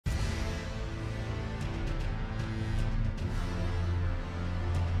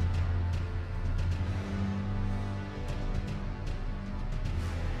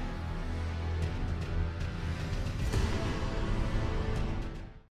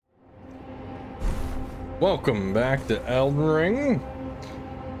Welcome back to Elden Ring.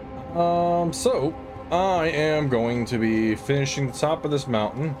 So I am going to be finishing the top of this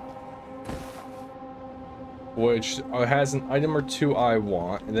mountain, which has an item or two I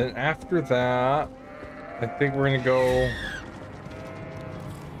want, and then after that, I think we're gonna go.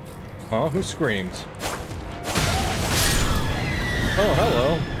 Huh? Who screamed? Oh,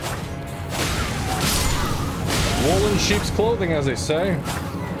 hello. Wool in sheep's clothing, as they say.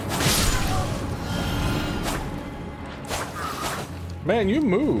 Man, you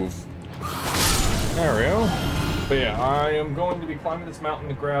move. There we go. But yeah, I am going to be climbing this mountain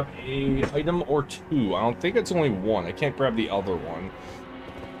to grab a item or two. I don't think it's only one. I can't grab the other one.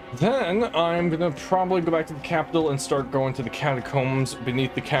 Then I'm gonna probably go back to the capital and start going to the catacombs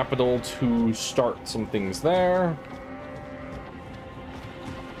beneath the capital to start some things there.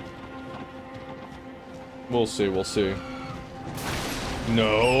 We'll see, we'll see.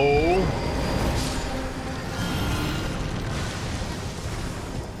 No.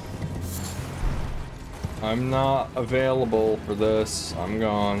 I'm not available for this. I'm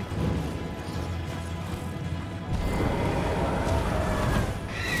gone.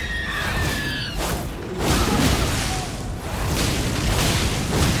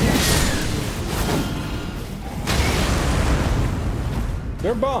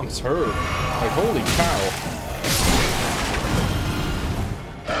 Their bombs hurt. Like, holy cow.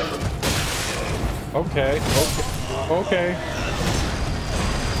 Okay, okay.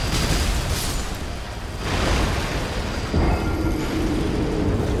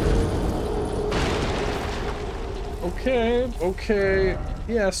 Okay.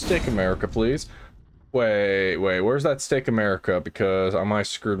 Yeah, Steak America, please. Wait, where's that Steak America? Because I might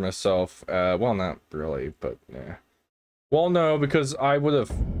screwed myself. Well, not really, but yeah. Well, no, because I would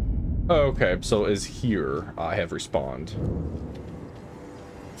have... Oh, okay, so is here. I have respawned.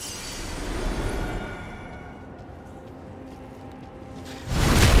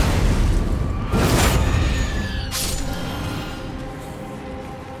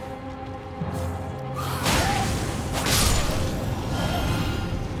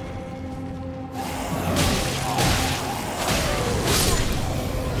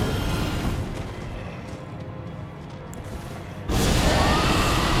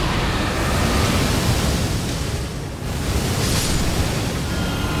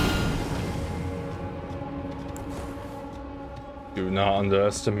 Do not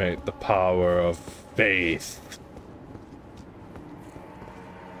underestimate the power of faith.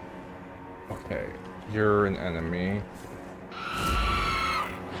 Okay, you're an enemy.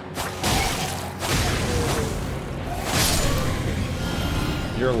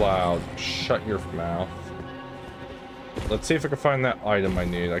 You're loud. Shut your mouth. Let's see if I can find that item I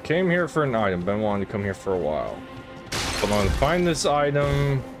need. I came here for an item. Been wanting to come here for a while. Come on, find this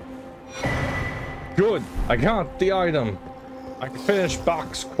item. Good, I got the item. I can finish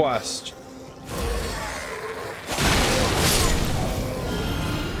box quest.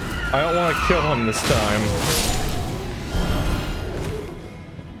 I don't want to kill him this time.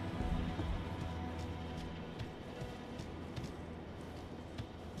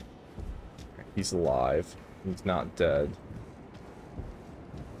 He's alive. He's not dead.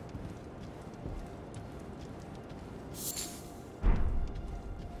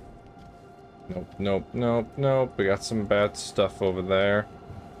 Nope. We got some bad stuff over there.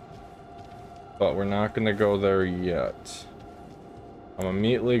 But we're not gonna go there yet. I'm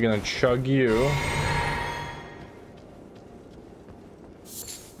immediately gonna chug you.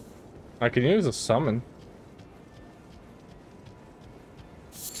 I can use a summon.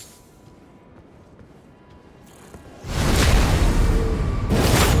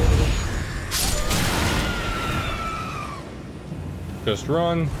 Just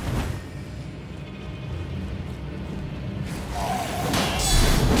run.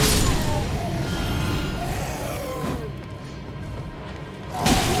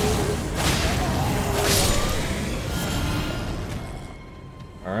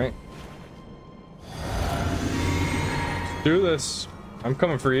 Do this. I'm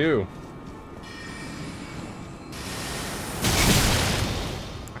coming for you.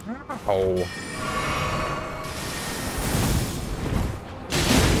 Ow.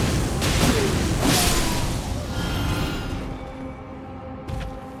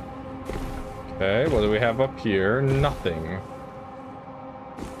 Okay, what do we have up here? Nothing.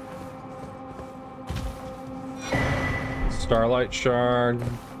 Starlight shard.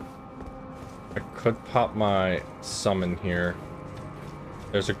 I could pop my summon here.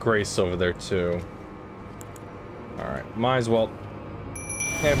 There's a grace over there too. Alright, might as well.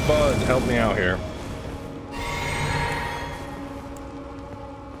 Hey bud, help me out here.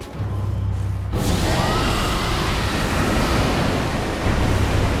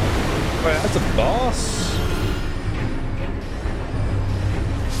 That's a boss.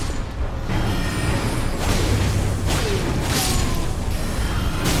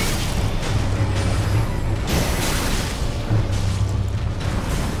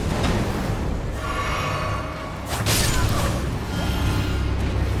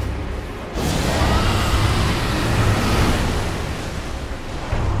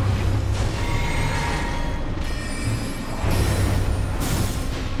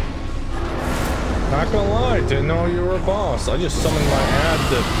 Not gonna lie, didn't know you were a boss. I just summoned my ad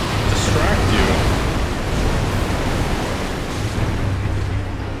to distract you.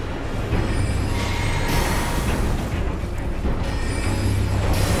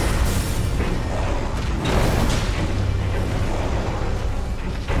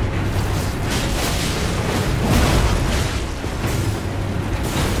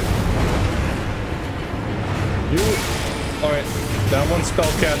 Alright, that one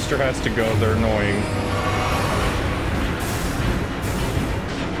spellcaster has to go, they're annoying.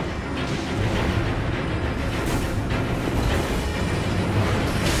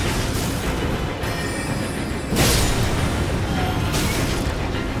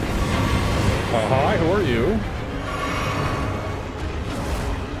 Hi, who are you?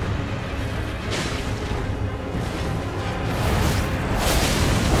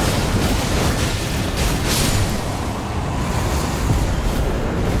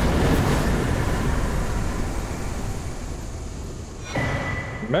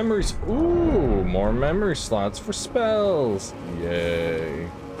 Memories. Ooh, more memory slots for spells. Yay.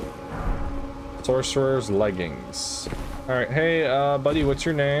 Sorcerer's leggings. All right, hey, buddy, what's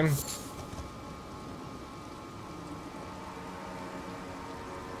your name?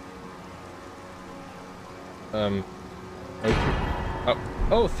 Okay.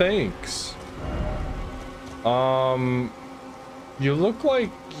 Oh, thanks. You look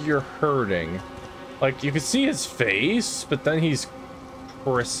like you're hurting. Like, you can see his face, but then he's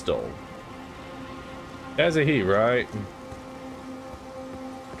crystal. As a he, right?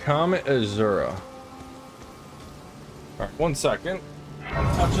 Comet Azura. Alright, 1 second.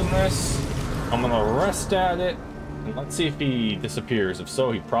 I'm touching this. I'm gonna rest at it. And let's see if he disappears. If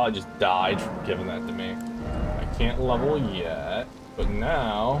so, he probably just died from giving that to me. I can't level yet. But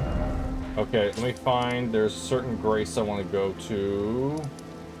now... Okay, let me find... There's a certain grace I want to go to.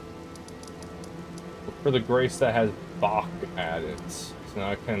 Look for the grace that has Bach added. So now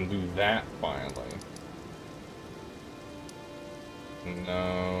I can do that finally.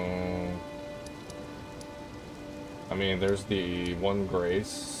 No. I mean, there's the one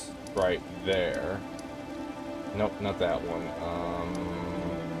grace right there. Nope, not that one.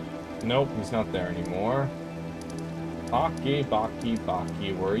 Nope, he's not there anymore. Baki, Baki,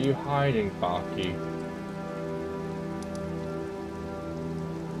 Baki. Where are you hiding, Baki?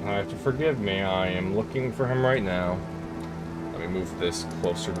 I have to forgive me. I am looking for him right now. Let me move this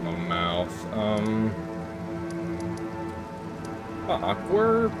closer to my mouth. Bak,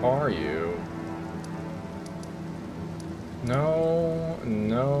 where are you? No,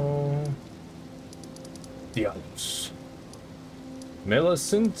 no. Dios.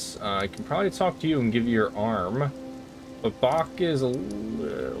 Millicent, I can probably talk to you and give you your arm. But Bak is a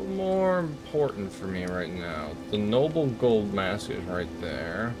little more important for me right now. The noble gold mask is right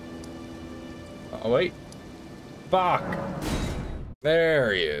there. Oh, wait. Bak!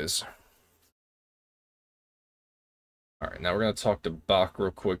 There he is. Alright, now we're going to talk to Bak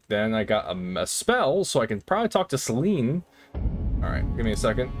real quick. Then I got a spell, so I can probably talk to Celine. Alright, give me a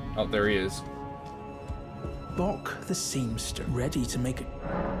second. Oh, there he is. Bok the seamster, ready to make it.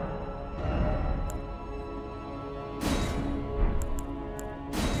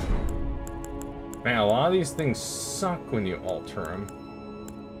 Man, a lot of these things suck when you alter them.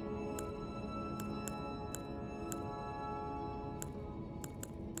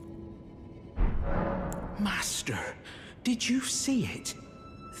 Master, did you see it?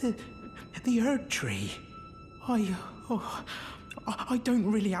 The Erdtree. I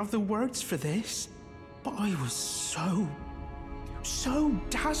don't really have the words for this, but I was so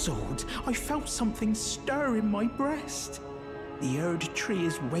dazzled. I felt something stir in my breast. The Erdtree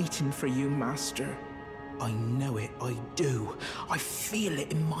is waiting for you, Master. I know it, I do. I feel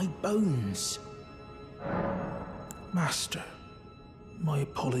it in my bones. Master, my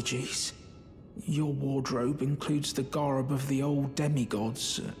apologies. Your wardrobe includes the garb of the old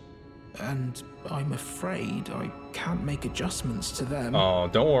demigods, and I'm afraid I can't make adjustments to them. Oh,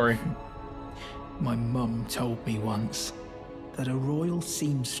 don't worry. My mum told me once that a royal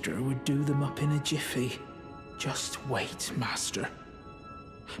seamster would do them up in a jiffy. Just wait, Master.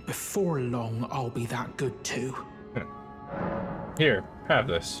 Before long, I'll be that good too. Here, Have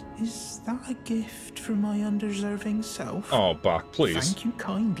this. Is that a gift for my undeserving self? Oh, Bach, please. Thank you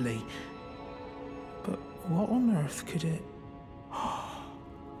kindly. But what on earth could it...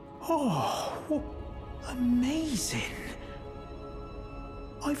 Oh, amazing.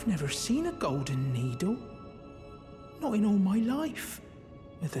 I've never seen a golden needle. Not in all my life.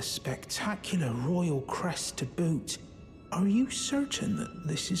 With a spectacular royal crest to boot. Are you certain that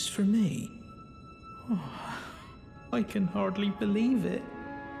this is for me? Oh, I can hardly believe it.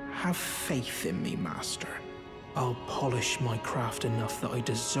 Have faith in me, Master. I'll polish my craft enough that I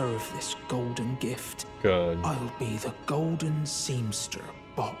deserve this golden gift. Good. I'll be the golden seamster,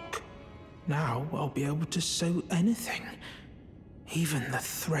 Bok. Now I'll be able to sew anything. Even the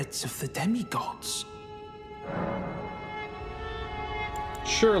threads of the demigods.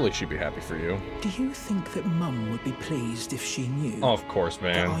 Surely she'd be happy for you. Do you think that Mum would be pleased if she knew? Oh, of course,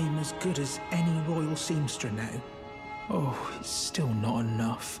 man. That I'm as good as any royal seamster now? Oh, it's still not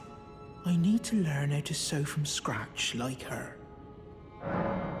enough. I need to learn how to sew from scratch like her.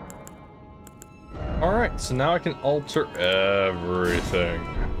 Alright, so now I can alter everything.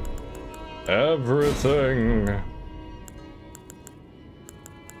 Everything.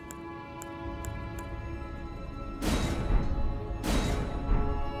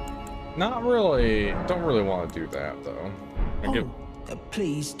 Not really. Don't really want to do that, though.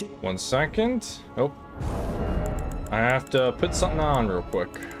 Please do. 1 second. Oh. I have to put something on real quick.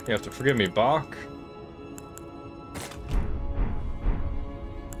 You have to forgive me, Bach.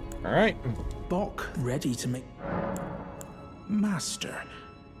 Alright. Bok ready to make... Master,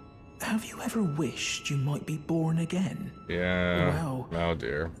 have you ever wished you might be born again? Yeah. Well, oh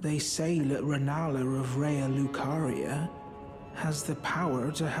dear. They say that Renala of Rea Lucaria has the power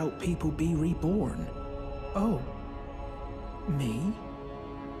to help people be reborn. Oh. Me?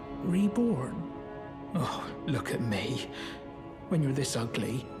 Reborn? Oh, look at me. When you're this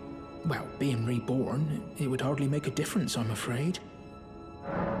ugly, well, being reborn, it would hardly make a difference, I'm afraid.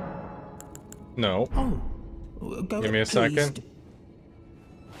 No. Oh, go. Give me a second.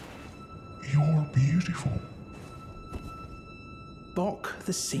 You're beautiful. Bok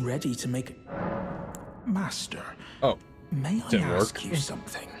the sea ready to make... Master. Oh. May I ask you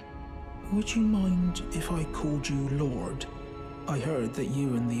something? Would you mind if I called you Lord? I heard that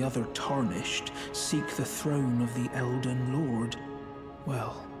you and the other Tarnished seek the throne of the Elden Lord.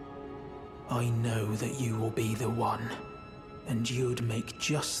 Well, I know that you will be the one, and you'd make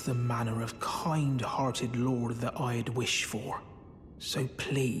just the manner of kind-hearted Lord that I'd wish for. So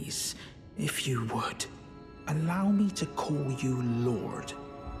please, if you would, allow me to call you Lord.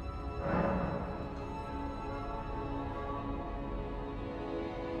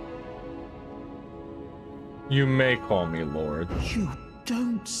 You may call me Lord. You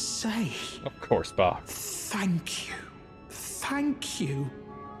don't say. Of course, Bach. Thank you. Thank you.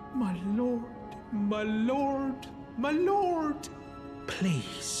 My lord, my lord, my lord.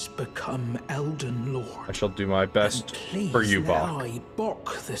 Please become Elden Lord. I shall do my best for you, Bach. I,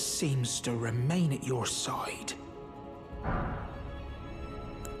 Bok the Seamster, remain at your side.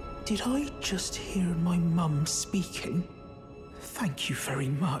 Did I just hear my mum speaking? Thank you very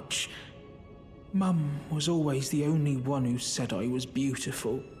much. Mum was always the only one who said I was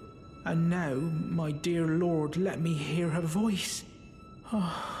beautiful. And now, my dear Lord, let me hear her voice.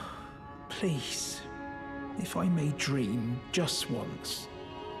 Oh, please, if I may dream just once,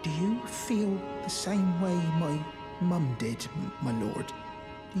 do you feel the same way my mum did, my lord?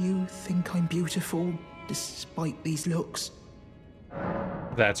 Do you think I'm beautiful, despite these looks?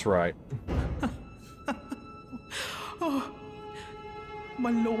 That's right. Oh,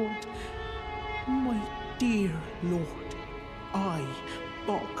 my lord. My dear lord, I,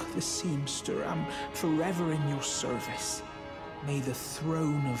 Bok the Seamster, am forever in your service. May the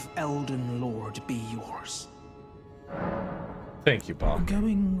throne of Elden Lord be yours. Thank you, Bach.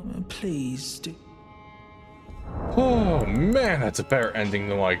 Going pleased. Oh man, that's a better ending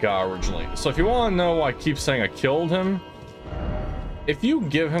than what I got originally. So if you want to know why I keep saying I killed him, if you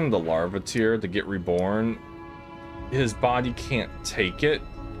give him the larva tier to get reborn, his body can't take it.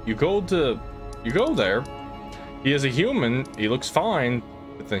 You go there, he is a human, he looks fine,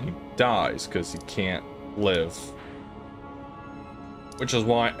 but then he dies because he can't live. Which is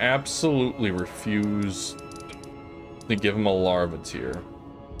why I absolutely refuse to give him a larva tier.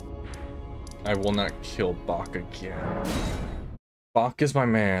 I will not kill Bach again. Bach is my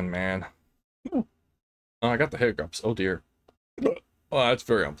man. Oh, I got the hiccups. Oh dear. Oh, that's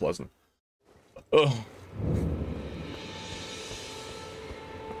very unpleasant. Oh.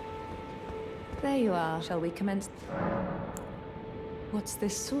 There you are. Shall we commence? What's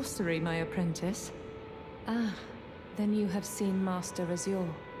this sorcery, my apprentice? Ah, Then you have seen Master Azure.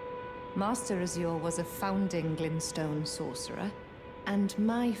 Master Azure was a founding Glintstone sorcerer, and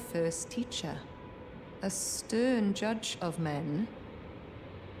my first teacher. A stern judge of men.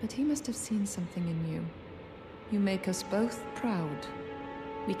 But he must have seen something in you. You make us both proud.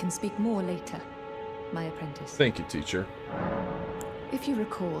 We can speak more later, my apprentice. Thank you, teacher. If you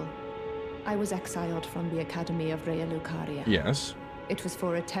recall, I was exiled from the Academy of Rea Lucaria. Yes. It was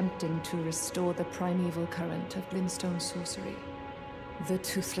for attempting to restore the primeval current of Glintstone sorcery. The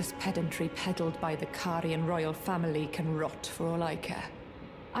toothless pedantry peddled by the Carian royal family can rot for all I care.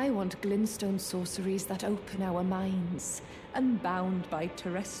 I want Glintstone sorceries that open our minds, unbound by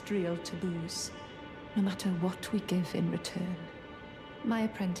terrestrial taboos, no matter what we give in return. My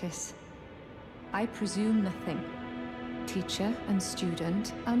apprentice, I presume nothing. Teacher and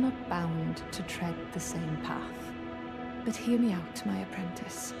student are not bound to tread the same path. But hear me out, my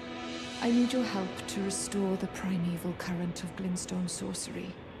apprentice. I need your help to restore the primeval current of Glintstone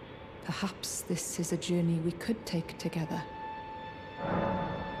sorcery. Perhaps this is a journey we could take together.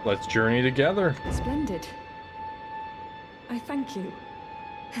 Let's journey together. Splendid. I thank you.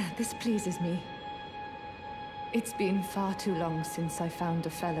 This pleases me. It's been far too long since I found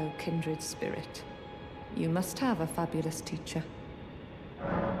a fellow kindred spirit. You must have a fabulous teacher.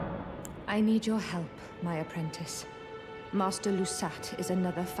 I need your help, my apprentice. Master Lusat is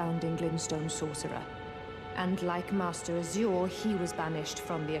another founding Glintstone sorcerer. And like Master Azure, he was banished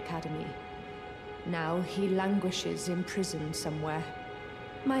from the Academy. Now he languishes in prison somewhere.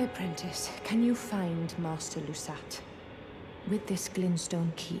 My apprentice, can you find Master Lusat? With this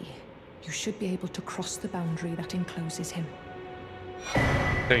Glintstone key, you should be able to cross the boundary that encloses him.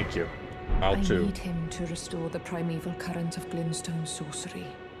 Thank you. I need him to restore the primeval current of Glintstone sorcery.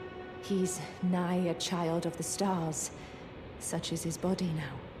 He's nigh a child of the stars. Such is his body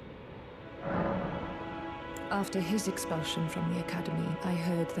now. After his expulsion from the Academy, I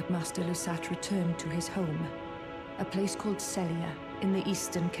heard that Master Lusat returned to his home, a place called Celia in the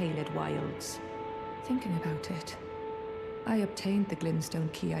eastern Caelid wilds. Thinking about it, I obtained the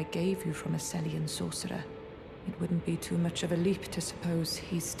Glintstone key I gave you from a Celian sorcerer. It wouldn't be too much of a leap to suppose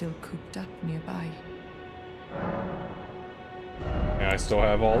he's still cooped up nearby. Yeah, I still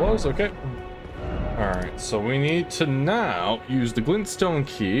have all those, okay. Alright, so we need to now use the Glintstone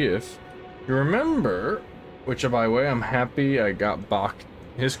key. If you remember, which by the way, I'm happy I got Bach,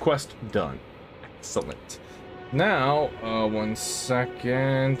 his quest done. Excellent. Now, 1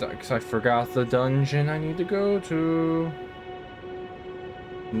 second, because I forgot the dungeon I need to go to.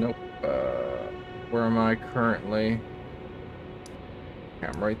 Nope. Where am I currently?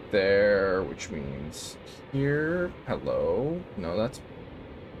 I'm right there, which means here. Hello. No, that's...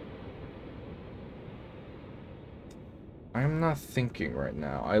 I'm not thinking right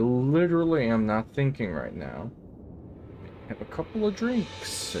now. I literally am not thinking right now. Have a couple of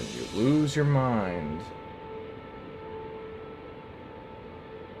drinks and you lose your mind.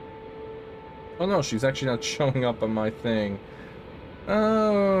 Oh no, she's actually not showing up on my thing.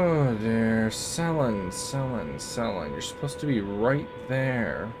 Oh, they're selling. You're supposed to be right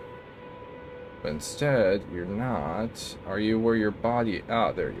there. But instead, you're not. Are you where your body...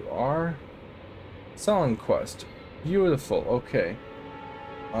 Ah, there you are. Selling quest. Beautiful. Okay.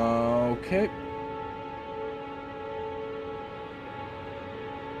 Okay.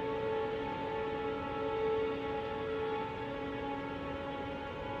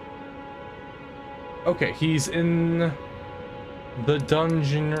 Okay, he's in the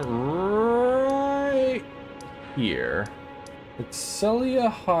dungeon right here. It's Celia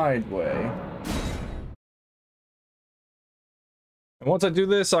Hideaway. And once I do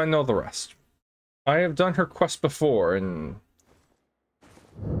this, I know the rest. I have done her quest before, and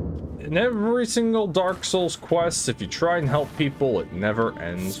in every single Dark Souls quest, if you try and help people, it never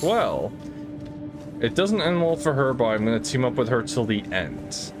ends well. It doesn't end well for her, but I'm going to team up with her till the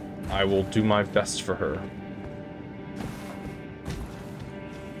end. I will do my best for her.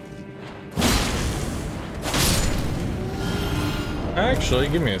 Actually,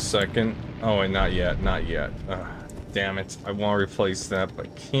 give me a second. Oh, wait, not yet, not yet. Damn it. I want to replace that,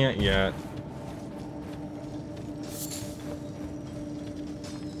 but can't yet.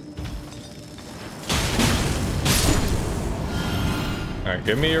 Alright,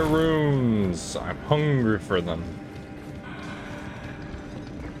 give me your runes. I'm hungry for them.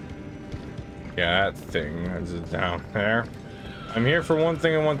 Yeah, that thing is down there. I'm here for one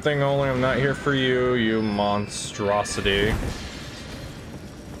thing and one thing only. I'm not here for you, you monstrosity.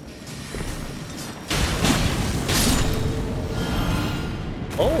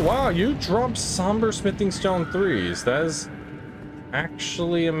 Oh wow, you dropped Somber Smithing Stone 3s. That is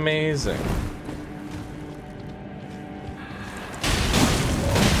actually amazing.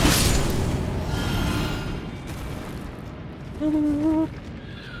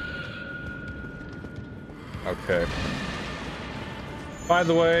 Okay. By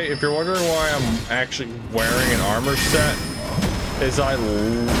the way, if you're wondering why I'm actually wearing an armor set, is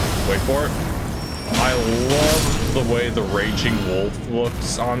wait for it. I love the way the Raging Wolf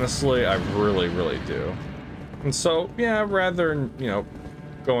looks, honestly. I really, really do. And so, yeah, rather than, you know,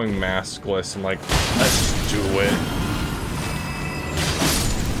 going maskless, I'm like, let's just do it.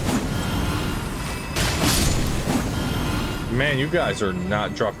 Man, you guys are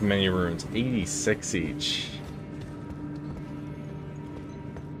not dropping many runes. 86 each.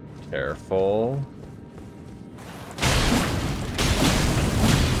 Careful.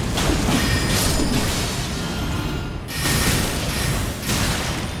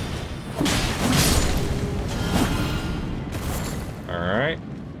 Alright.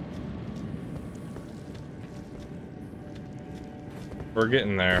 We're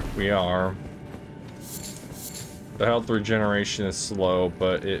getting there. We are. The health regeneration is slow,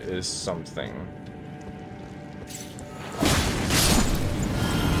 but it is something.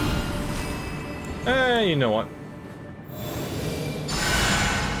 You know what?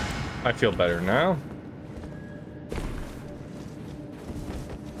 I feel better now.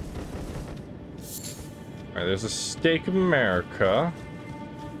 Alright, there's a Stake of America.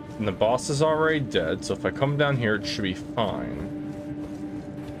 And the boss is already dead, so if I come down here, it should be fine.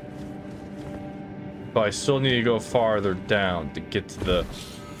 But I still need to go farther down to get to the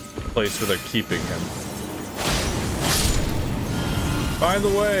place where they're keeping him. By the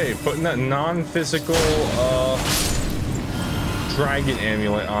way, putting that non-physical dragon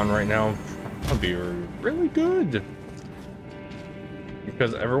amulet on right now would be really good.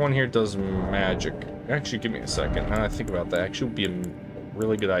 Because everyone here does magic. Actually, give me a second. Now that I think about that, actually would be a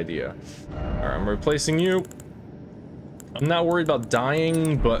really good idea. Alright, I'm replacing you. I'm not worried about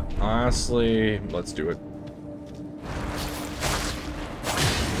dying, but honestly, let's do it.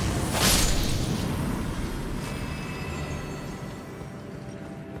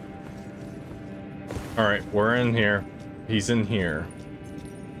 Alright, we're in here. He's in here.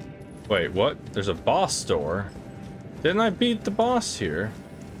 Wait, what? There's a boss door? Didn't I beat the boss here?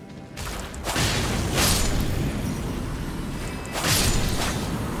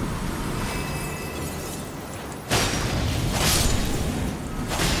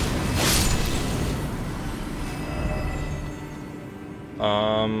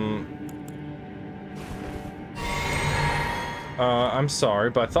 I'm sorry,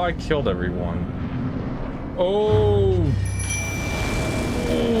 but I thought I killed everyone. Oh.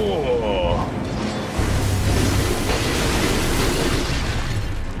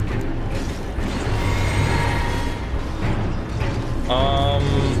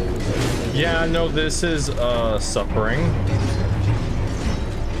 Yeah, no, this is, suffering.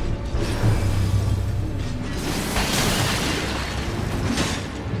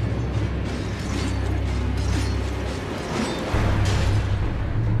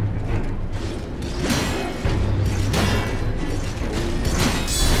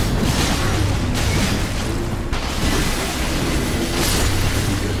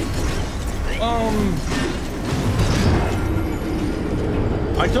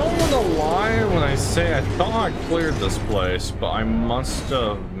 I don't want to lie when I say I thought I cleared this place, but I must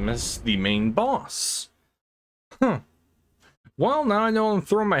have missed the main boss. Huh. Well, now I know what I'm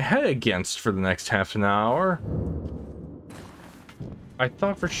throwing my head against for the next half an hour. I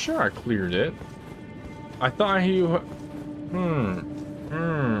thought for sure I cleared it. I thought he...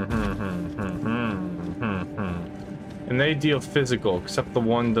 And they deal physical, except the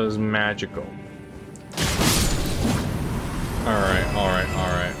one does magical. Alright.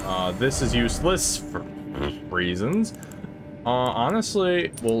 This is useless for reasons.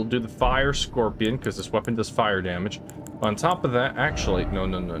 Honestly, we'll do the Fire Scorpion, because this weapon does fire damage. On top of that, actually, no.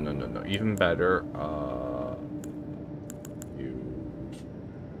 Even better,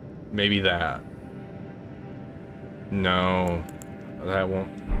 maybe that. No, that won't.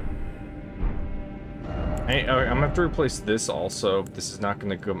 Hey, I'm gonna have to replace this also. This is not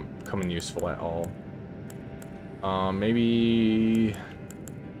gonna come in useful at all. Maybe...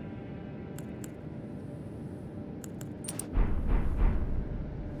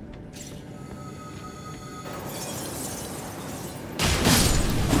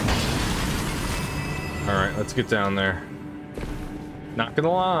 Alright, let's get down there. Not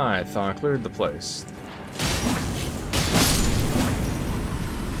gonna lie, I thought I cleared the place.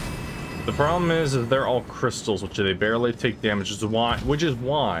 The problem is they're all crystals, which they barely take damage, which is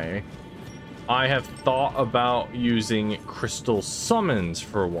why I have thought about using crystal summons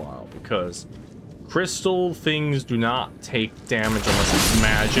for a while, because crystal things do not take damage unless it's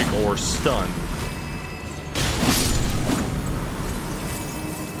magic or stun.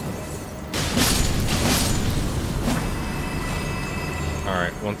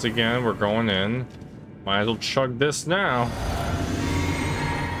 Alright, once again, we're going in. Might as well chug this now.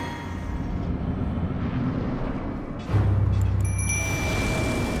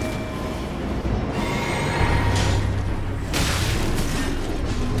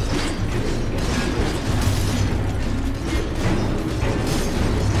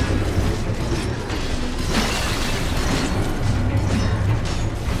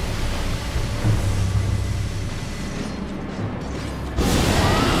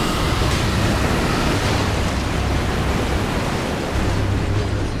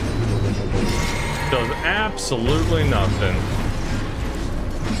 Absolutely nothing.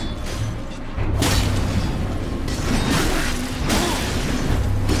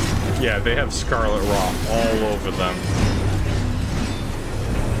 Yeah, they have scarlet rot all over them.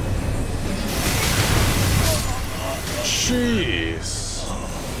 Jeez.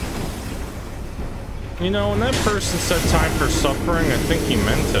 You know, when that person said time for suffering, I think he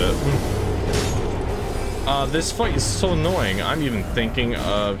meant it. This fight is so annoying. I'm even thinking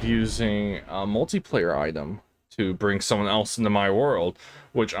of using a multiplayer item to bring someone else into my world,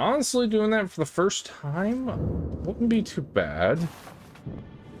 which honestly, doing that for the first time wouldn't be too bad.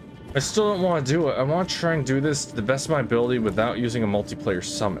 I still don't want to do it. I want to try and do this to the best of my ability without using a multiplayer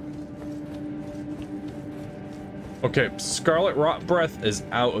summon. Okay, Scarlet Rot Breath is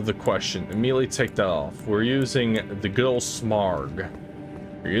out of the question. Immediately take that off. We're using the good old Smarg.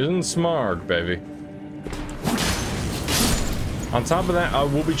 We're using Smarg, baby. On top of that, I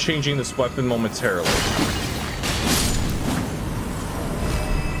will be changing this weapon momentarily.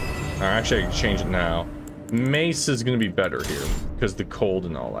 Actually, I can change it now. Mace is going to be better here because the cold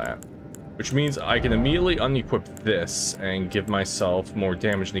and all that. Which means I can immediately unequip this and give myself more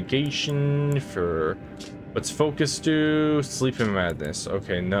damage negation for... What's focus do? Sleep and madness.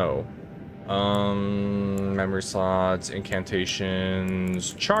 Okay, no. Memory slots,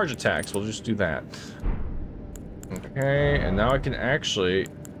 incantations, charge attacks. We'll just do that. Okay, and now I can actually,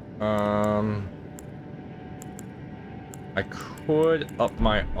 I could up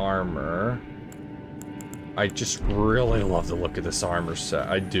my armor. I just really love the look of this armor set.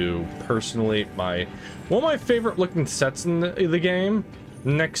 I do. Personally, one of my favorite looking sets in the game,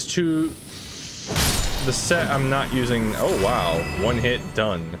 next to the set I'm not using. Oh, wow. One hit,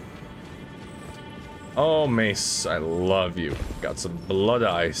 done. Oh, Mace, I love you. Got some blood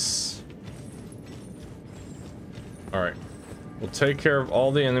ice. Alright. We'll take care of all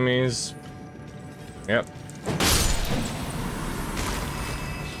the enemies. Yep.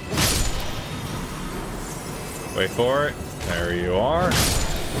 Wait for it. There you are.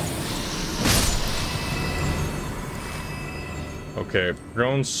 Okay,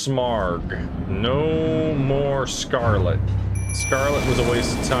 grown Smarg. No more Scarlet. Scarlet was a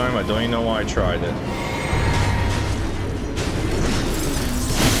waste of time. I don't even know why I tried it.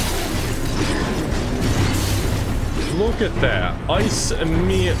 Look at that. Ice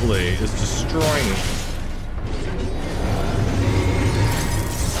immediately is destroying.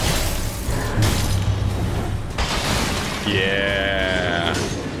 Yeah.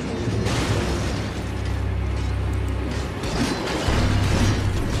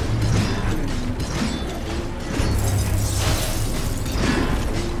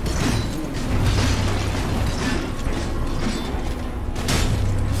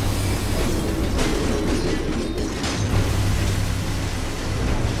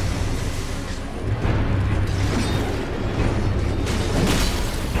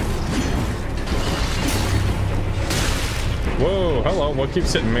 Whoa, hello, what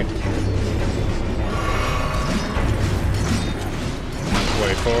keeps hitting me?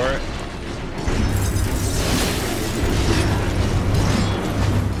 Wait for it.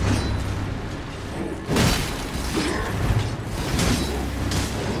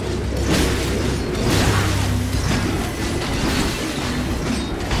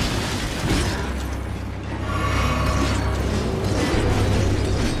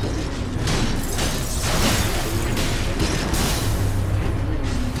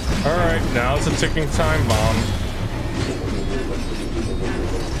 Now it's a ticking time bomb.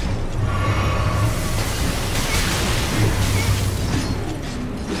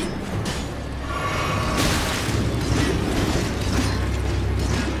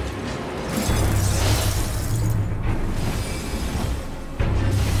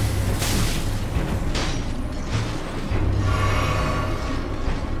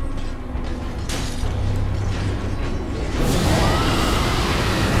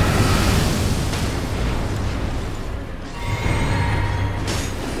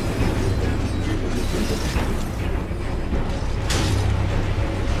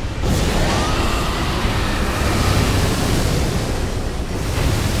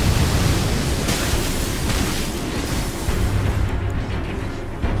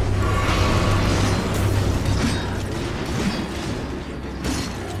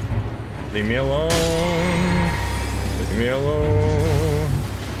 me alone. Leave me alone.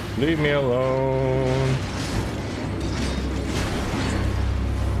 Leave me alone.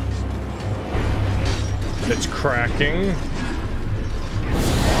 It's cracking.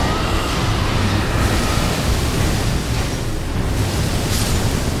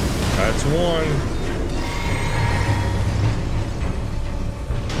 That's one.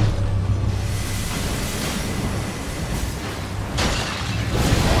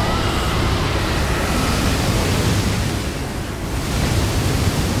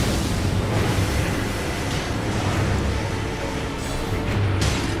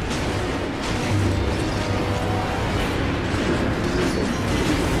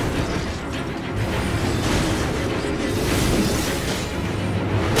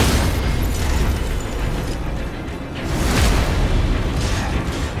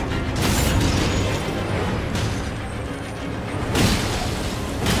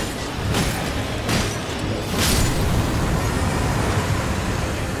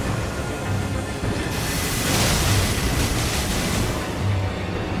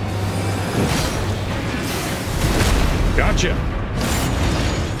 Gotcha.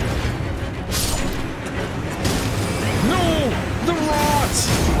 No! The rot!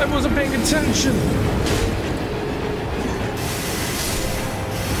 I wasn't paying attention!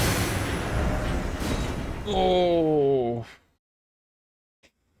 Oh.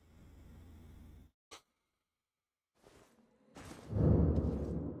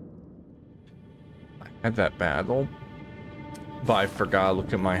 I had that battle, but I forgot to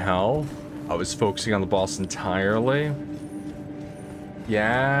look at my health. I was focusing on the boss entirely.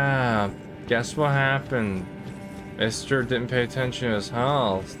 Yeah, guess what happened? Mister didn't pay attention to his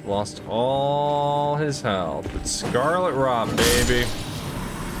health. Lost all his health. It's Scarlet Rot, baby.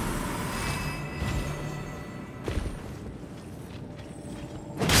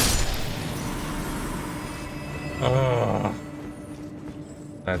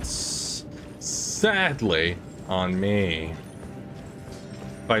 That's sadly on me.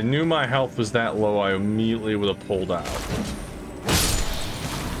 If I knew my health was that low, I immediately would have pulled out.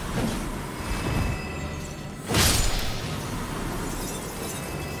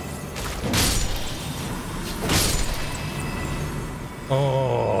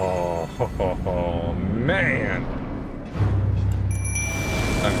 Oh, man.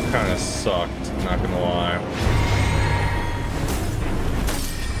 That kind of sucked, not gonna lie.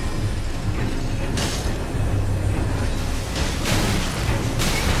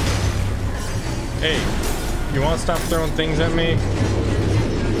 Hey, you want to stop throwing things at me?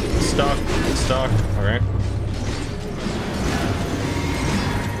 Stuck, stuck, alright.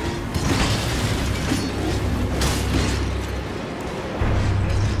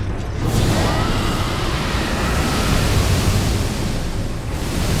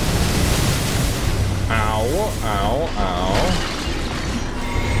 Ow, ow.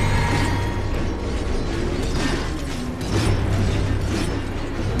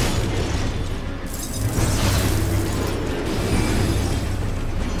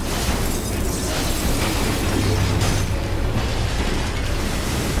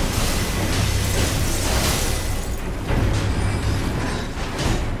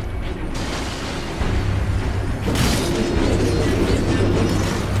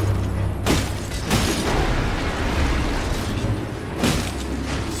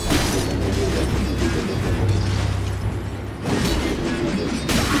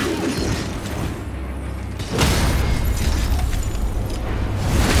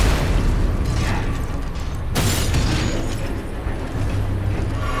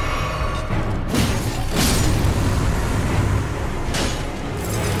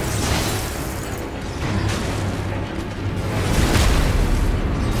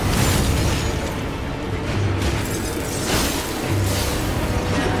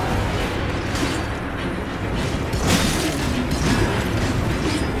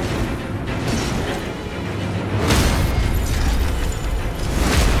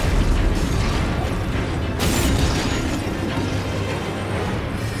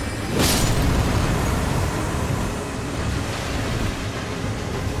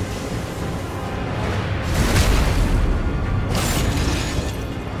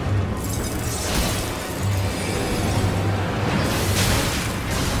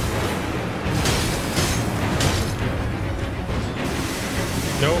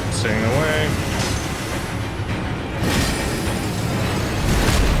 Nope, staying away.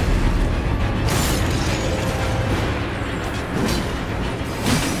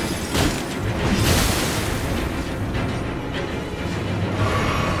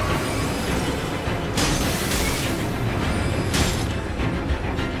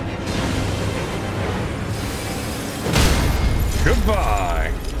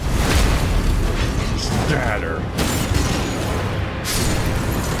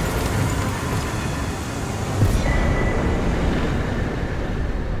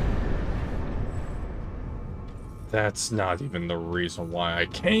 That's not even the reason why I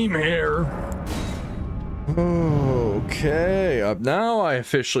came here. Okay, now I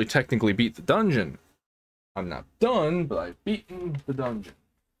officially technically beat the dungeon. I'm not done, but I've beaten the dungeon.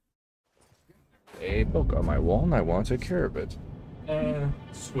 A book on my wall and I want to take care of it. And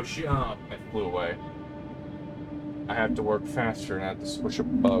swish it up. It flew away. I have to work faster and I have to swish a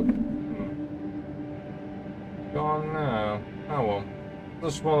bug. Gone now. Oh well.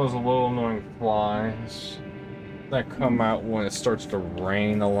 This one is a little annoying flies that come out when it starts to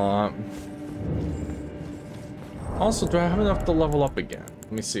rain a lot. Also, do I have enough to level up again?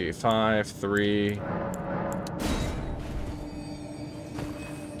 Let me see. 5, 3.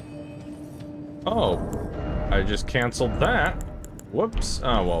 Oh, I just canceled that. Whoops.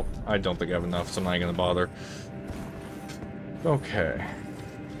 Oh, well, I don't think I have enough, so I'm not gonna bother. Okay.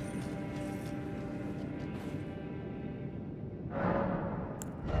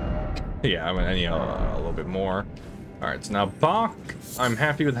 Yeah, I need a little bit more. Alright, so now Bach, I'm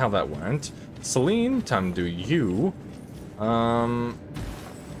happy with how that went. Celine, time to do you.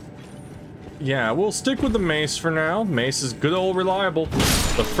 Yeah, we'll stick with the mace for now. Mace is good old reliable.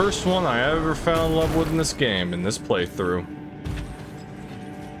 The first one I ever fell in love with in this game, in this playthrough.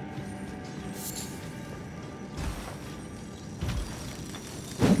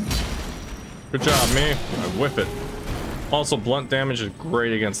 Good job, me. I whip it. Also, blunt damage is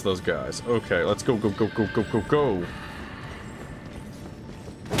great against those guys. Okay, let's go, go, go, go, go, go, go.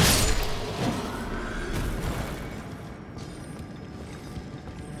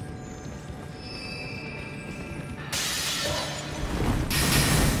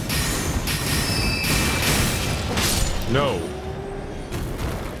 No.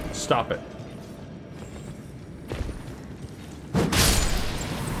 Stop it.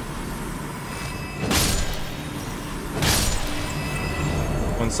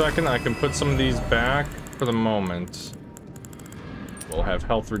 One second, I can put some of these back for the moment. We'll have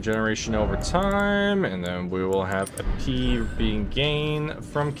health regeneration over time, and then we will have a P being gained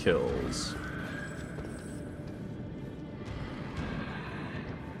from kills.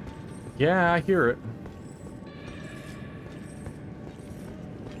 Yeah, I hear it.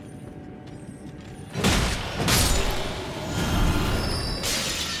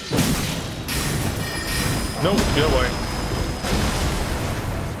 Nope, get away.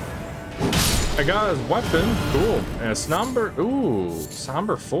 I got his weapon. Cool. And a somber. Ooh,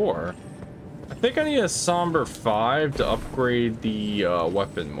 somber 4. I think I need a somber 5 to upgrade the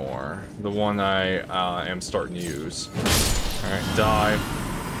weapon more. The one I am starting to use. Alright, die.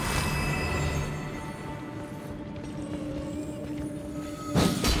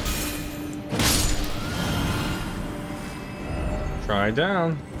 Try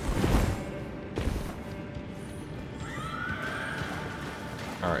down.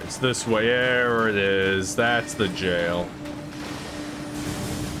 Alright, it's this way. There it is. That's the jail.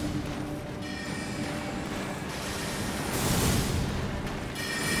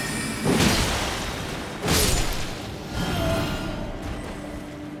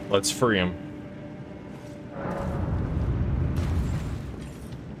 Let's free him.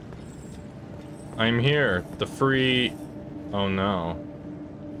 I'm here. The free... Oh no.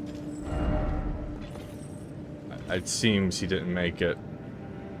 It seems he didn't make it.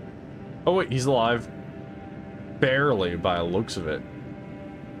 Oh wait, he's alive. Barely, by the looks of it.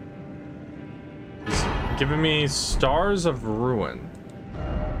 He's giving me Stars of Ruin.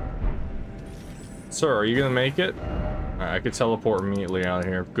 Sir, are you gonna make it? Alright, I could teleport immediately out of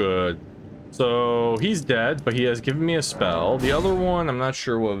here. Good. So, he's dead, but he has given me a spell. The other one, I'm not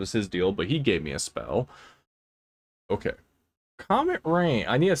sure what was his deal, but he gave me a spell. Okay. Comet Rain.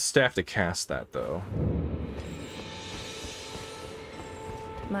 I need a staff to cast that, though.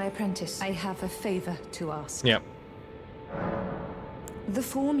 My apprentice, I have a favor to ask. Yep. The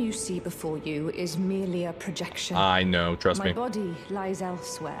form you see before you is merely a projection. I know, trust me. My body lies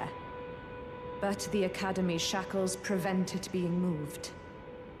elsewhere, but the Academy's shackles prevent it being moved.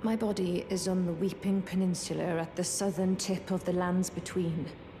 My body is on the Weeping Peninsula at the southern tip of the lands between,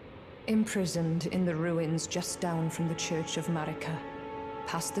 imprisoned in the ruins just down from the Church of Marika,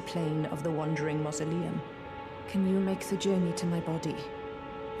 past the plain of the Wandering Mausoleum. Can you make the journey to my body?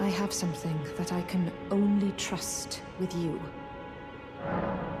 I have something that I can only trust with you.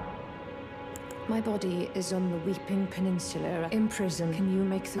 My body is on the Weeping Peninsula, imprisoned. Can you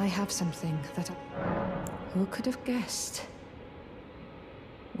make the... I have something that Who could have guessed?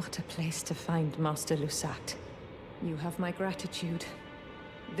 What a place to find Master Lusat. You have my gratitude.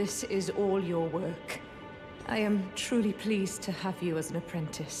 This is all your work. I am truly pleased to have you as an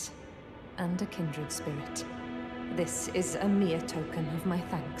apprentice, and a kindred spirit. This is a mere token of my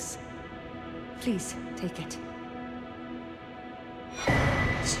thanks. Please, take it.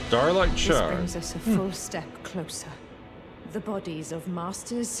 Starlight This Shard. brings us a full step closer. The bodies of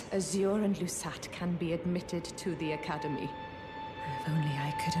Masters, Azure, and Lusat can be admitted to the Academy. If only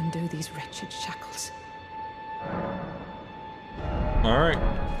I could undo these wretched shackles. Alright.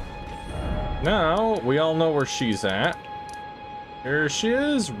 Now, we all know where she's at. Here she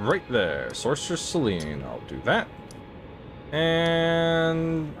is, right there. Sorceress Celine. I'll do that.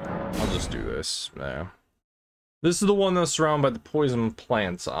 And I'll just do this. Yeah. This is the one that's surrounded by the poison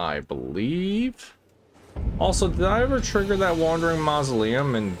plants, I believe. Also, did I ever trigger that wandering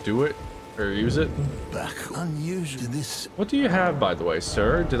mausoleum and do it? Or use it? Back unusual this. What do you have, by the way,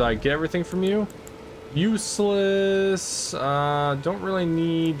 sir? Did I get everything from you? Useless. Don't really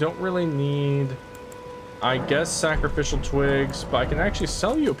need. I guess sacrificial twigs, but I can actually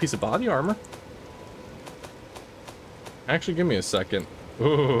sell you a piece of body armor. Actually, give me a second.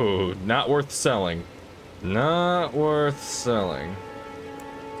 Ooh, not worth selling. Not worth selling.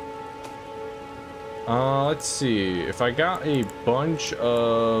 Let's see. If I got a bunch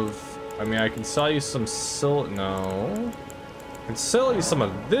of... I mean, I can sell you some no. I can sell you some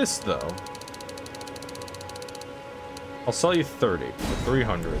of this, though. I'll sell you 30 for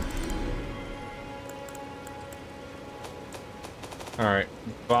 300. Alright.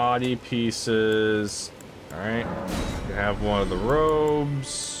 Body pieces. Alright. You have one of the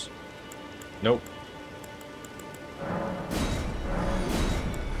robes. Nope.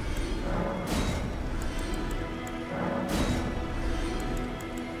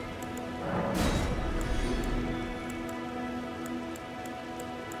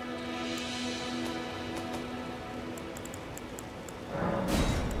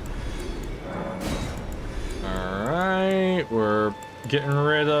 We're getting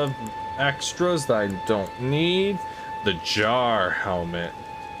rid of extras that I don't need. The jar helmet.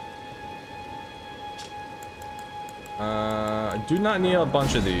 I do not need a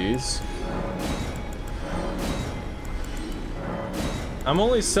bunch of these. I'm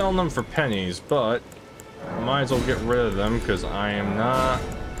only selling them for pennies, but I might as well get rid of them because I am not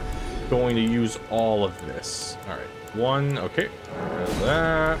going to use all of this. All right, one. Okay, get rid of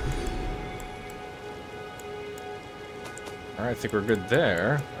that. Alright, I think we're good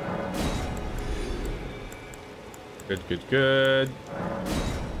there. Good.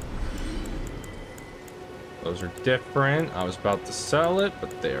 Those are different. I was about to sell it,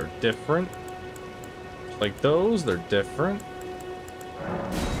 but they are different. Just like those, they're different.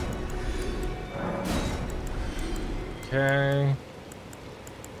 Okay.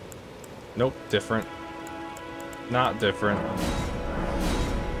 Nope, different. Not different.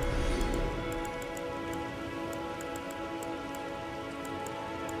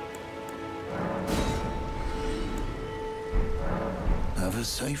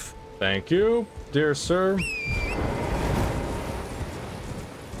 Safe. Thank you, dear sir.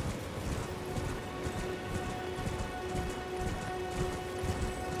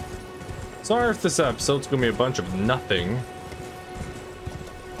 Sorry if this episode's gonna be a bunch of nothing.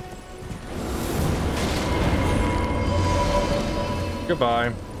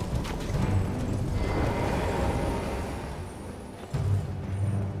 Goodbye.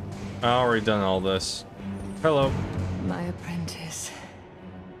 I already done all this. Hello. My apprentice.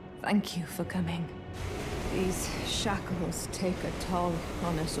 Thank you for coming. These shackles take a toll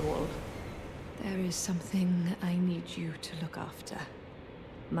on us all. There is something I need you to look after.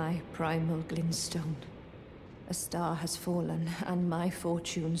 My primal glintstone. A star has fallen, and my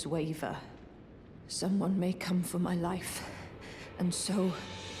fortunes waver. Someone may come for my life, and so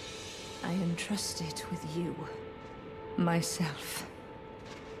I entrust it with you. Myself.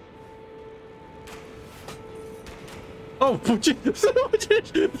 Oh,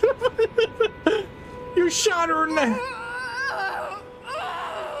 you shot her in the head.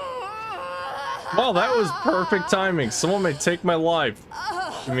 Well, that was perfect timing. Someone may take my life.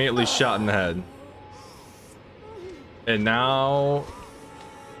 Immediately shot in the head. And now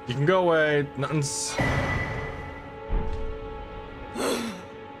you can go away. Nothing's.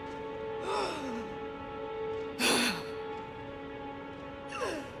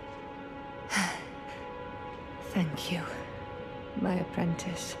 Thank you, my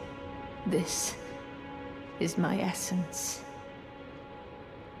apprentice. This is my essence.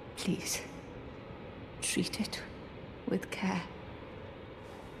 Please, treat it with care.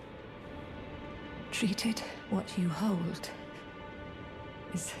 Treat it what you hold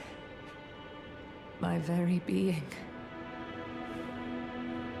is my very being.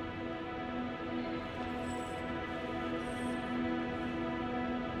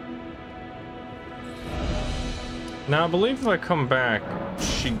 Now, I believe if I come back,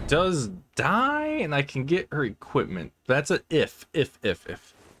 she does die and I can get her equipment. That's a if.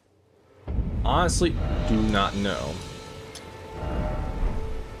 Honestly, do not know.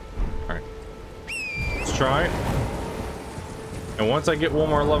 Alright. Let's try it. And once I get one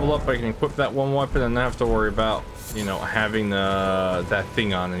more level up, I can equip that one weapon and not have to worry about, you know, having that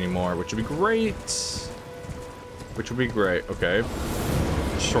thing on anymore, which would be great. Okay.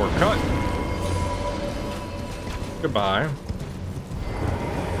 Shortcut. Goodbye.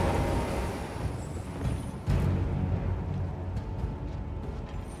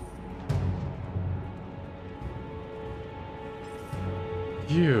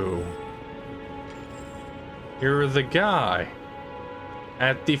 You're the guy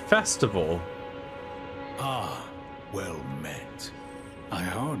at the festival. Ah, well met. I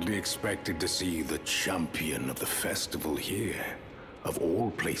hardly expected to see the champion of the festival here, of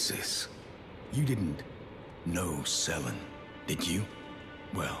all places. You didn't know Selen, did you?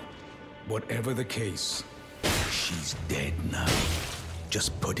 Well, whatever the case, she's dead now.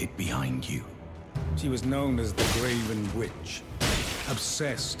 Just put it behind you. She was known as the Graven Witch.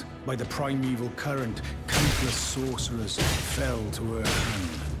 Obsessed by the primeval current, countless sorcerers fell to her hand.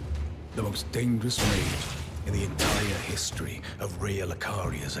 The most dangerous mage in the entire history of Rhea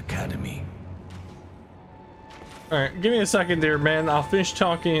Lucaria's academy. Alright, give me a second there, man. I'll finish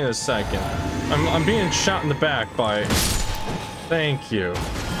talking in a second. I'm being shot in the back by... Thank you.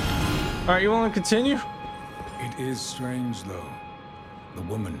 Alright, you want to continue? It is strange, though. The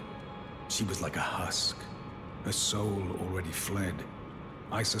woman, she was like a husk. Her soul already fled.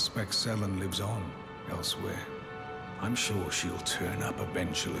 I suspect Selen lives on elsewhere. I'm sure she'll turn up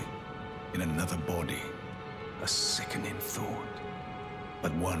eventually, in another body. A sickening thought,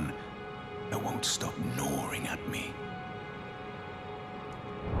 but one that won't stop gnawing at me.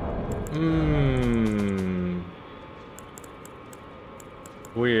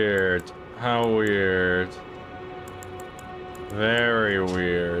 Weird. How weird. Very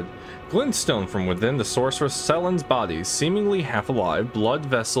weird. Glintstone from within the sorceress Selen's body, seemingly half alive, blood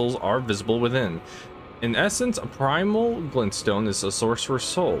vessels are visible within. In essence, a primal glintstone is a sorcerer's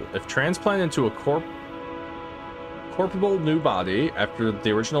soul. If transplanted into a corporeal new body after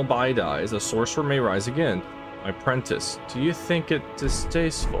the original body dies, a sorcerer may rise again. My apprentice, do you think it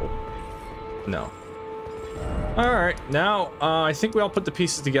distasteful? No. Alright, now I think we all put the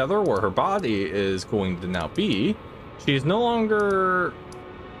pieces together where her body is going to now be. She is no longer...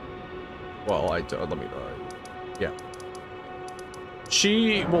 Well, let me... yeah.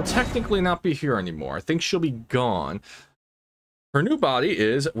 She will technically not be here anymore. I think she'll be gone. Her new body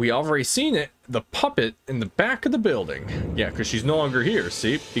is, we already seen it, the puppet in the back of the building. Yeah, because she's no longer here,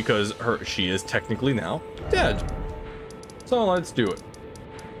 see? Because she is technically now dead. So let's do it.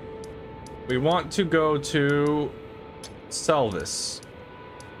 We want to go to Selvis.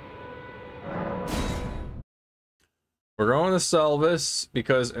 We're going to Selvis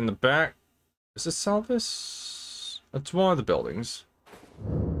because in the back... Is this Selvis? It's one of the buildings.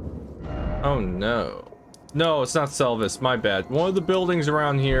 Oh no. No, it's not Selvis. My bad. One of the buildings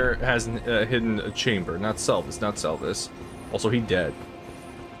around here has hidden a chamber. Not Selvis. Not Selvis. Also, he dead.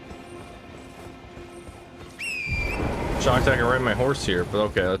 Shocked I can ride my horse here, but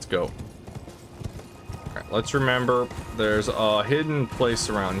okay, let's go. Alright, let's remember there's a hidden place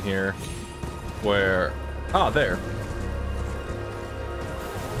around here where... Ah, there.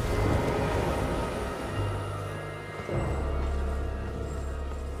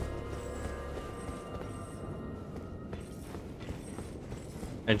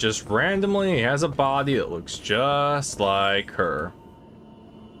 And just randomly he has a body that looks just like her.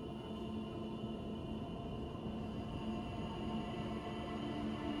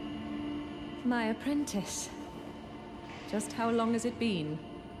 My apprentice. Just how long has it been?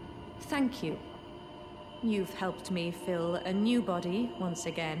 Thank you. You've helped me fill a new body once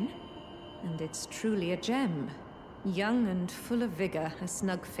again. And it's truly a gem. Young and full of vigor, a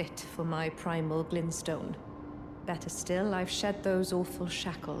snug fit for my primal glintstone. Better still, I've shed those awful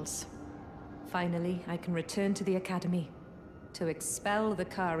shackles. Finally, I can return to the academy to expel the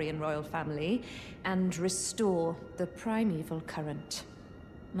Carian royal family and restore the primeval current.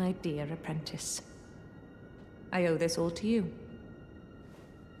 My dear apprentice. I owe this all to you.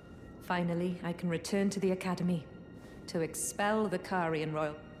 Finally, I can return to the academy to expel the Carian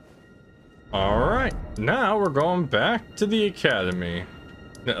royal... Alright, now we're going back to the academy.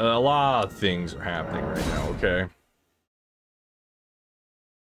 A lot of things are happening right now, okay?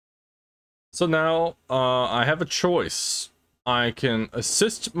 So now, I have a choice. I can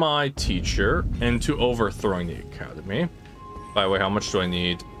assist my teacher into overthrowing the academy. By the way, how much do I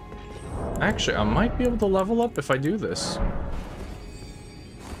need? Actually, I might be able to level up if I do this.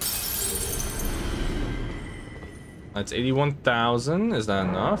 That's 81,000. Is that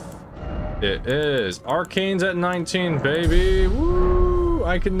enough? It is. Arcane's at 19, baby. Woo!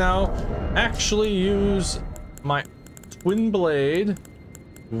 I can now actually use my twin blade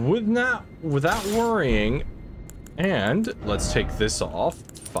without worrying. And let's take this off.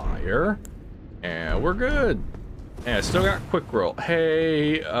 Fire. And we're good. And I still got quick roll.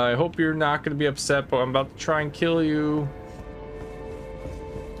 Hey, I hope you're not going to be upset, but I'm about to try and kill you.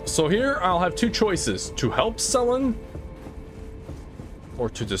 So here I'll have two choices: to help Sellen or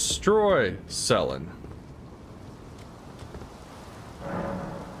to destroy Sellen.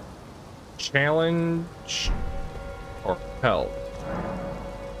 Challenge or help.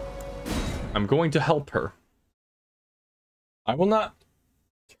 I'm going to help her. I will not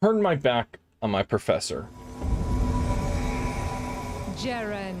turn my back on my professor.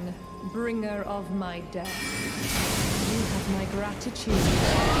 Jaren, bringer of my death. You have my gratitude.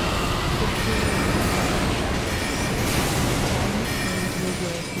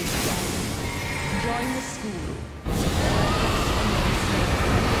 Join the school.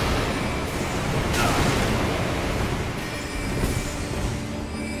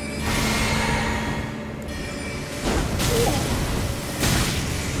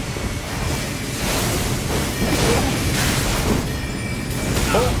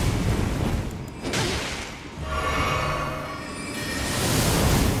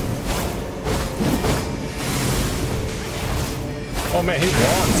 Oh man, he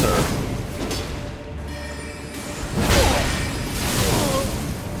wants her.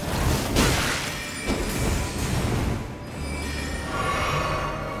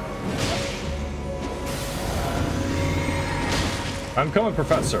 I'm coming,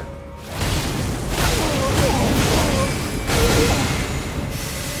 Professor.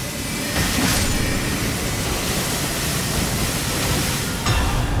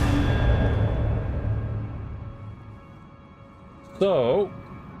 So,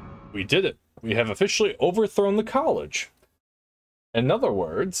 we did it. We have officially overthrown the college. In other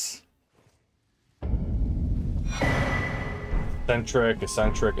words, eccentric,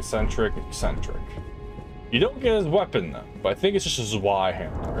 eccentric, eccentric, eccentric. You don't get his weapon though, but I think it's just his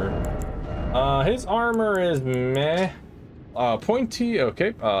Y-hander. His armor is meh. Pointy,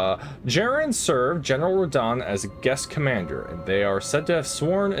 okay. Jaren served General Radahn as a guest commander, and they are said to have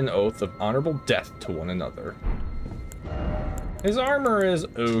sworn an oath of honorable death to one another. His armor is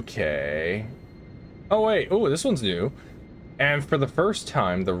okay. Oh wait, oh, this one's new. And for the first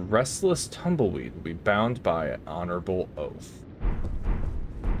time, the restless tumbleweed will be bound by an honorable oath.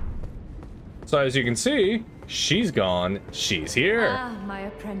 So as you can see, she's gone, she's here. Ah, my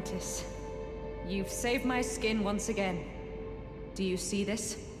apprentice. You've saved my skin once again. Do you see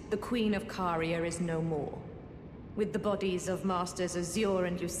this? The Queen of Caria is no more. With the bodies of Masters Azure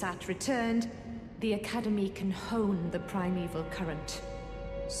and Lusat returned, the Academy can hone the primeval current,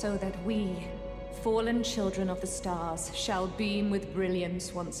 so that we, fallen children of the stars, shall beam with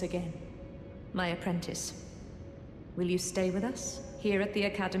brilliance once again. My apprentice, will you stay with us, here at the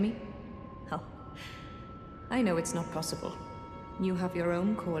Academy? Oh, I know it's not possible. You have your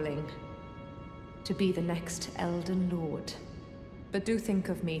own calling, to be the next Elden Lord. But do think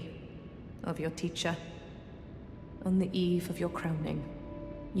of me, of your teacher, on the eve of your crowning.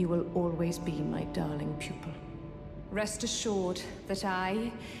 You will always be my darling pupil. Rest assured that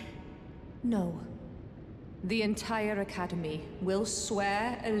no, the entire Academy will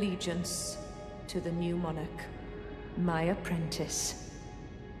swear allegiance to the new monarch, my apprentice.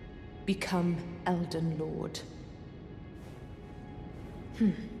 Become Elden Lord.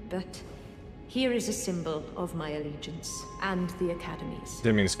 But here is a symbol of my allegiance and the Academy's.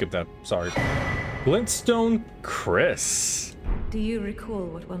 Didn't mean to skip that, sorry. Glintstone Chris. Do you recall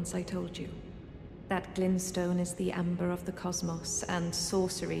what once I told you? That glintstone is the amber of the cosmos, and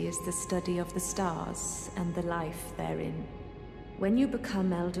sorcery is the study of the stars and the life therein. When you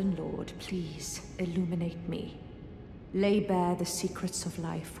become Elden Lord, please illuminate me. Lay bare the secrets of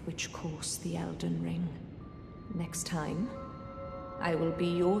life which course the Elden Ring. Next time, I will be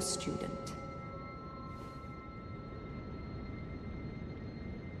your student.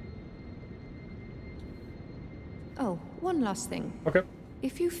 Oh, one last thing. Okay.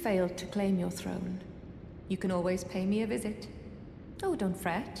 If you fail to claim your throne, you can always pay me a visit. Oh, don't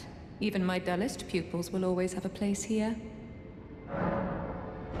fret. Even my dullest pupils will always have a place here.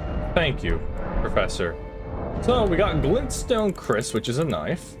 Thank you, Professor. So we got Glintstone Chris, which is a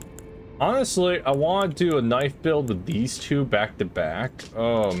knife. Honestly, I want to do a knife build with these two back to back.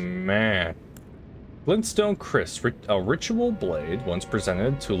 Oh man. Glintstone Chris, a ritual blade once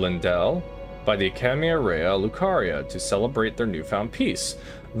presented to Lindell by the Academia Rea Lucaria to celebrate their newfound peace.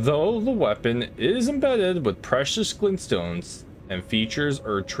 Though the weapon is embedded with precious glintstones and features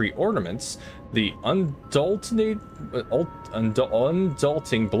Erdtree ornaments, the undulting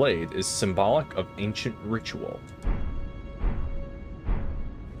blade is symbolic of ancient ritual.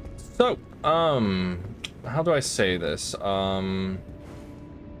 So, how do I say this?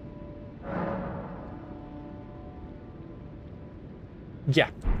 Yeah.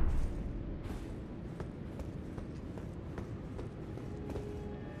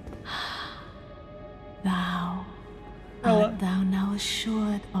 Art thou now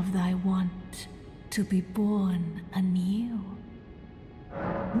assured of thy want to be born anew?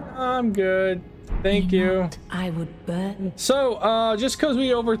 I'm good. Thank you. I would burn. So, just because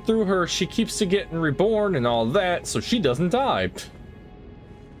we overthrew her, she keeps to getting reborn and all that, so she doesn't die.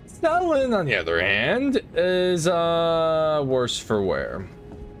 Selin, on the other hand, is, worse for wear.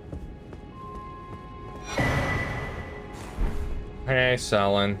 Hey,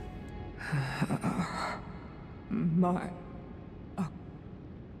 Selin. My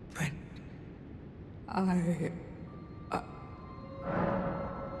friend, I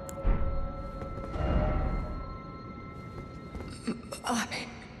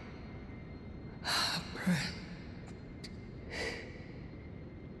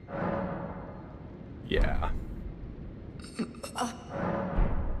Yeah.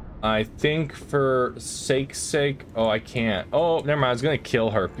 I think for sake's sake, oh, I can't. Oh, never mind. I was gonna kill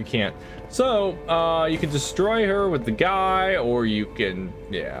her. You can't. So, you can destroy her with the guy, or you can,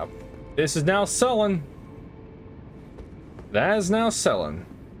 yeah. This is now Selin. That is now Selin.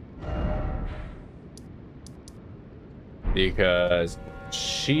 Because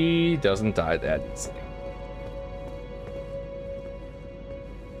she doesn't die that easily.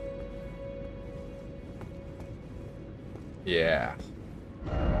 Yeah.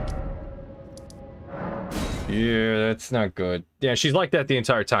 Yeah, that's not good. Yeah, she's like that the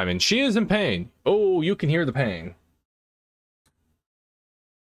entire time, and she is in pain. Oh, you can hear the pain.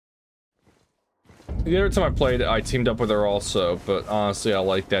 The other time I played, I teamed up with her also, but honestly, I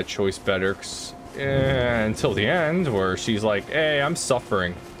like that choice better. Until the end, where she's like, hey, I'm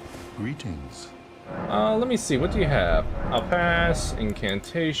suffering. Greetings. Let me see, what do you have? I'll pass,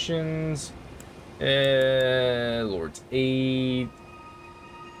 incantations, Lord's Aid.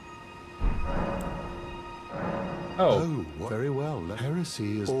 Oh, very well.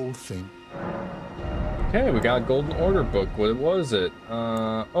 Heresy is all thing. Okay, we got a Golden Order book. What was it?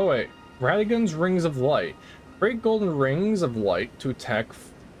 Oh wait, Radigan's Rings of Light. Create golden rings of light to attack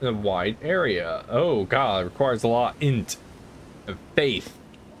in a wide area. Oh god, it requires a lot of int and faith.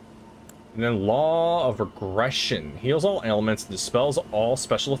 And then Law of Regression. Heals all elements and dispels all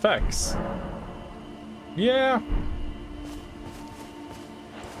special effects. Yeah.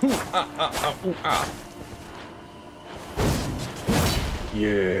 Ooh, ooh, ah.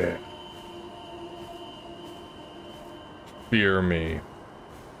 Yeah. Fear me.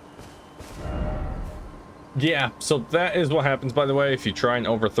 Yeah, so that is what happens, by the way, if you try and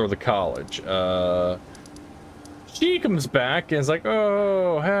overthrow the college. She comes back and is like,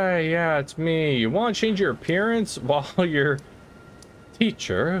 oh, hey, yeah, it's me. You want to change your appearance while your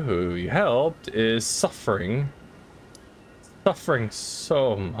teacher, who you helped, is suffering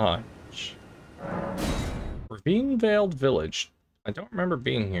so much. Ravine Veiled Village. I don't remember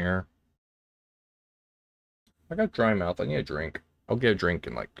being here. I got dry mouth. I need a drink. I'll get a drink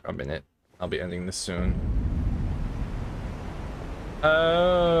in like a minute. I'll be ending this soon.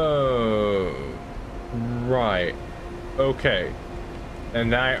 Oh, right. Okay.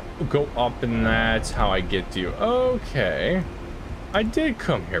 And I go up and that's how I get to you. Okay. I did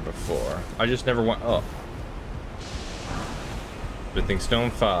come here before. I just never went up. Smithing Stone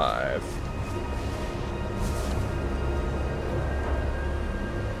 5.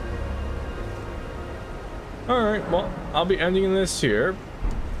 Alright, well, I'll be ending this here.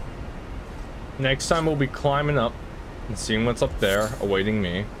 Next time we'll be climbing up and seeing what's up there awaiting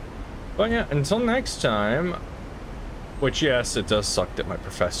me. But yeah, until next time, which yes, it does suck that my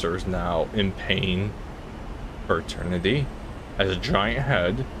professor is now in pain for eternity as a giant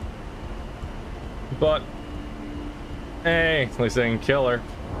head. But hey, at least I didn't kill her.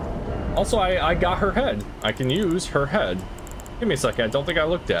 Also, I got her head. I can use her head. Give me a second, I don't think I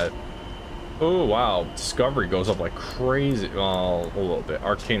looked at it. Oh wow, Discovery goes up like crazy. Well, a little bit.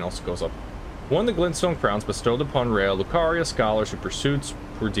 Arcane also goes up. One of the glintstone crowns bestowed upon rare Lucaria scholars who pursuits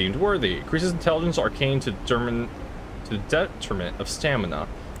were deemed worthy. Increases intelligence arcane to the detriment of stamina,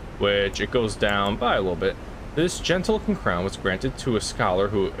 which it goes down by a little bit. This gentle-looking crown was granted to a scholar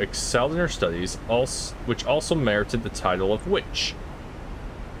who excelled in her studies, which also merited the title of witch.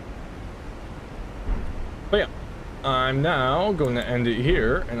 But yeah, I'm now going to end it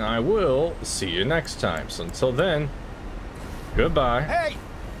here, and I will see you next time. So until then, goodbye. Hey!